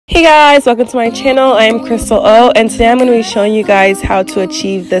Hey guys, welcome to my channel. I am CrystalO, and today I'm going to be showing you guys how to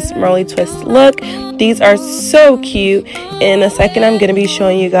achieve this Marley twist look. These are so cute. In a second, I'm going to be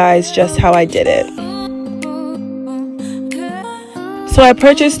showing you guys just how I did it. So I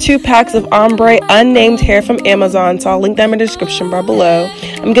purchased 2 packs of Ombre unnamed hair from Amazon, so I'll link them in the description bar below.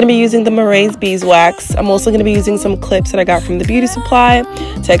 I'm going to be using the Marley's beeswax. I'm also going to be using some clips that I got from the beauty supply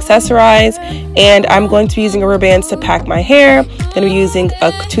to accessorize, and I'm going to be using rubber bands to pack my hair. I'm going to be using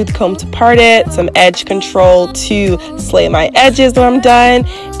a tooth comb to part it, some edge control to slay my edges when I'm done,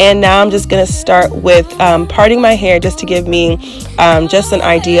 and now I'm just going to start with parting my hair just to give me just an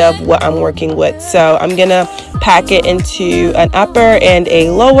idea of what I'm working with. So I'm going to pack it into an upper and a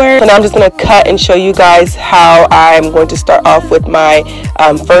lower. So now I'm just going to cut and show you guys how I'm going to start off with my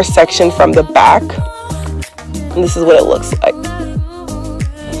first section from the back. And this is what it looks like.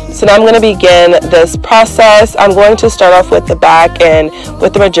 So now I'm going to begin this process. I'm going to start off with the back and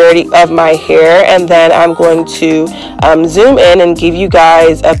with the majority of my hair, and then I'm going to zoom in and give you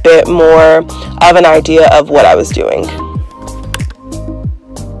guys a bit more of an idea of what I was doing.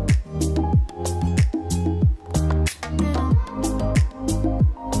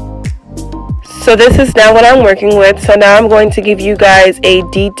 So this is now what I'm working with. So now I'm going to give you guys a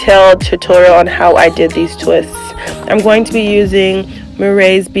detailed tutorial on how I did these twists. I'm going to be using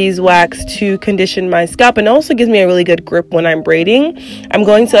Marley's beeswax to condition my scalp, and also gives me a really good grip when I'm braiding. I'm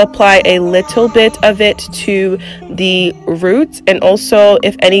going to apply a little bit of it to the roots, and also,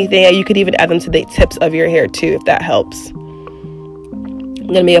 if anything, you could even add them to the tips of your hair too, if that helps. I'm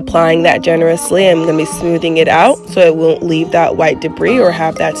going to be applying that generously. I'm going to be smoothing it out so it won't leave that white debris or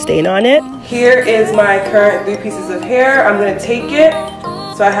have that stain on it. Here is my current 3 pieces of hair. I'm going to take it.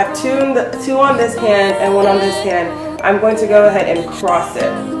 So I have 2 on this hand and 1 on this hand. I'm going to go ahead and cross it,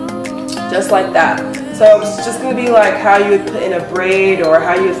 just like that. So it's just going to be like how you would put in a braid, or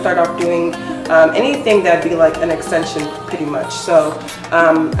how you would start off doing anything that'd be like an extension pretty much. So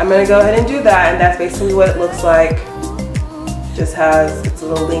I'm going to go ahead and do that, and that's basically what it looks like. Just has its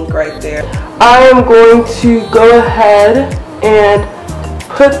little link right there. I am going to go ahead and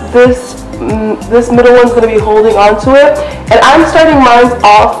put this middle one's going to be holding onto it, and I'm starting mine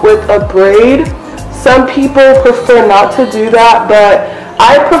off with a braid. Some people prefer not to do that, but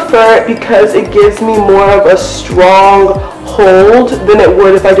I prefer it because it gives me more of a strong hold than it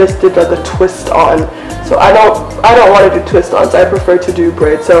would if I just did like a twist on. So I don't want to do twist ons. I prefer to do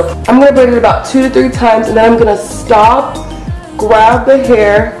braid. So I'm going to braid it about 2 to 3 times, and then I'm going to stop, grab the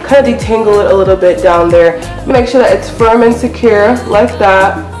hair, kind of detangle it a little bit down there. Make sure that it's firm and secure like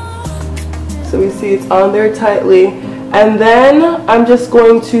that. So we see it's on there tightly. And then I'm just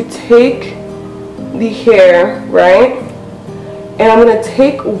going to take the hair, right? And I'm going to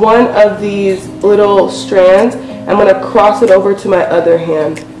take one of these little strands. I'm going to cross it over to my other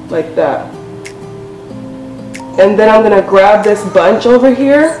hand like that. And then I'm going to grab this bunch over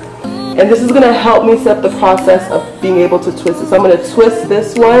here. And this is going to help me set up the process of being able to twist it. So I'm going to twist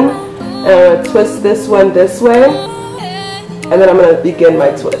this one, and I'm going to twist this one this way, and then I'm going to begin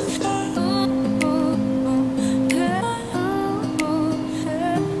my twist.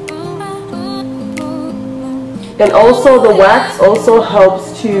 And also the wax also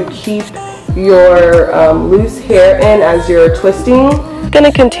helps to keep your loose hair in as you're twisting. You're going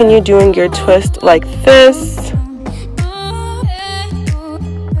to continue doing your twist like this.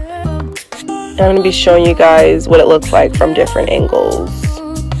 I'm going to be showing you guys what it looks like from different angles.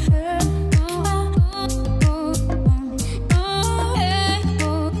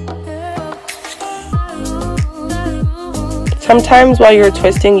 Sometimes while you're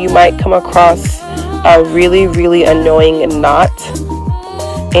twisting, you might come across a really annoying knot,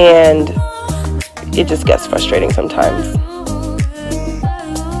 and it just gets frustrating sometimes.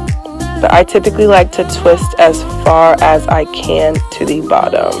 But I typically like to twist as far as I can to the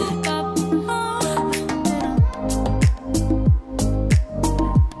bottom.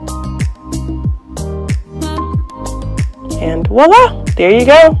 And voila, there you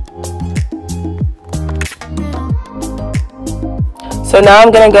go. So now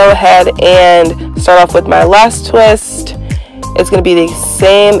I'm going to go ahead and start off with my last twist. It's going to be the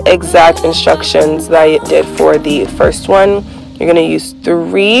same exact instructions that I did for the first one. You're going to use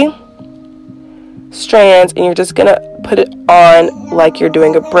 3 strands, and you're just going to put it on like you're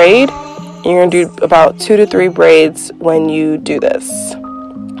doing a braid. And you're going to do about 2 to 3 braids when you do this.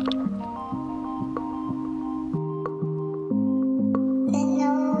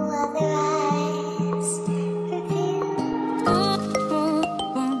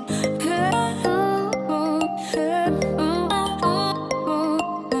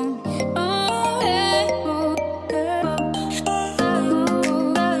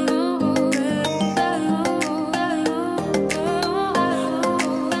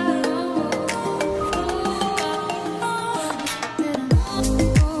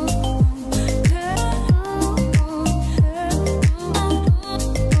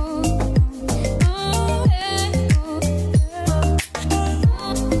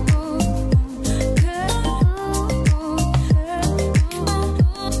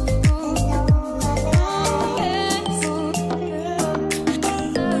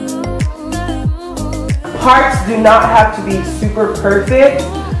 parts do not have to be super perfect.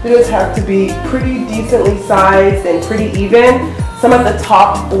 They just have to be pretty decently sized and pretty even. Some at the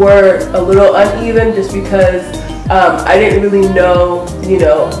top were a little uneven just because I didn't really know,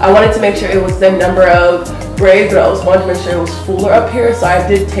 I wanted to make sure it was the number of braids, but I also wanted to make sure it was fuller up here, so I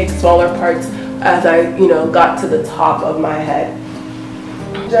did take smaller parts as I, got to the top of my head.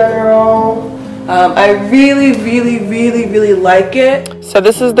 In general, I really like it. So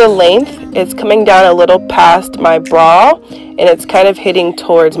this is the length. It's coming down a little past my bra, and it's kind of hitting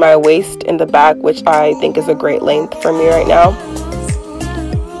towards my waist in the back, which I think is a great length for me right now.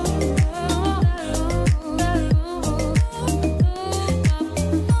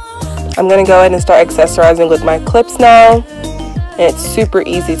 I'm gonna go ahead and start accessorizing with my clips now, and it's super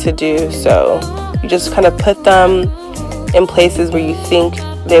easy to do. So you just kind of put them in places where you think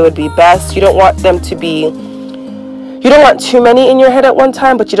they would be best. You don't want them to be, you don't want too many in your head at one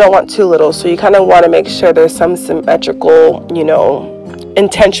time, but you don't want too little. So you kind of want to make sure there's some symmetrical,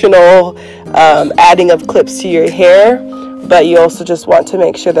 intentional adding of clips to your hair. But you also just want to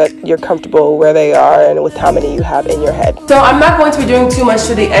make sure that you're comfortable where they are and with how many you have in your head. So I'm not going to be doing too much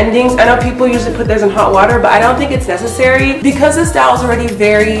to the endings. I know people usually put theirs in hot water, but I don't think it's necessary. Because the style is already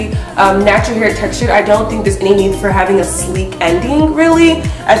very natural hair textured, I don't think there's any need for having a sleek ending, really.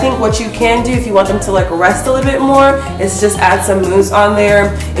 I think what you can do if you want them to rest a little bit more is just add some mousse on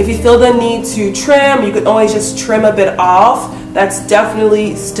there. If you feel the need to trim, you could always just trim a bit off. That's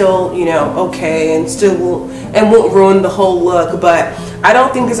definitely still, okay, and still won't ruin the whole look. But I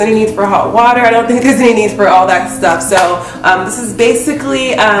don't think there's any need for hot water. I don't think there's any need for all that stuff. So this is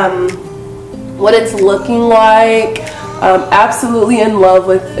basically what it's looking like. Absolutely in love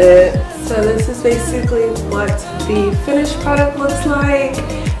with it. So this is basically what the finished product looks like.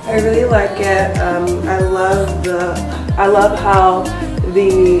 I really like it. I love how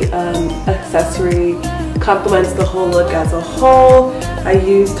the accessory complements the whole look as a whole. I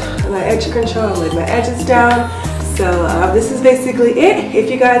used my edge control, I laid my edges down. So this is basically it. If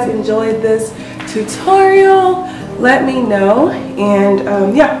you guys enjoyed this tutorial, let me know,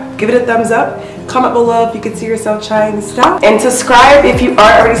 and yeah, give it a thumbs up. Comment below if you could see yourself trying this stuff, and subscribe if you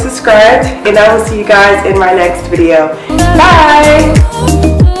aren't already subscribed, and I will see you guys in my next video. Bye!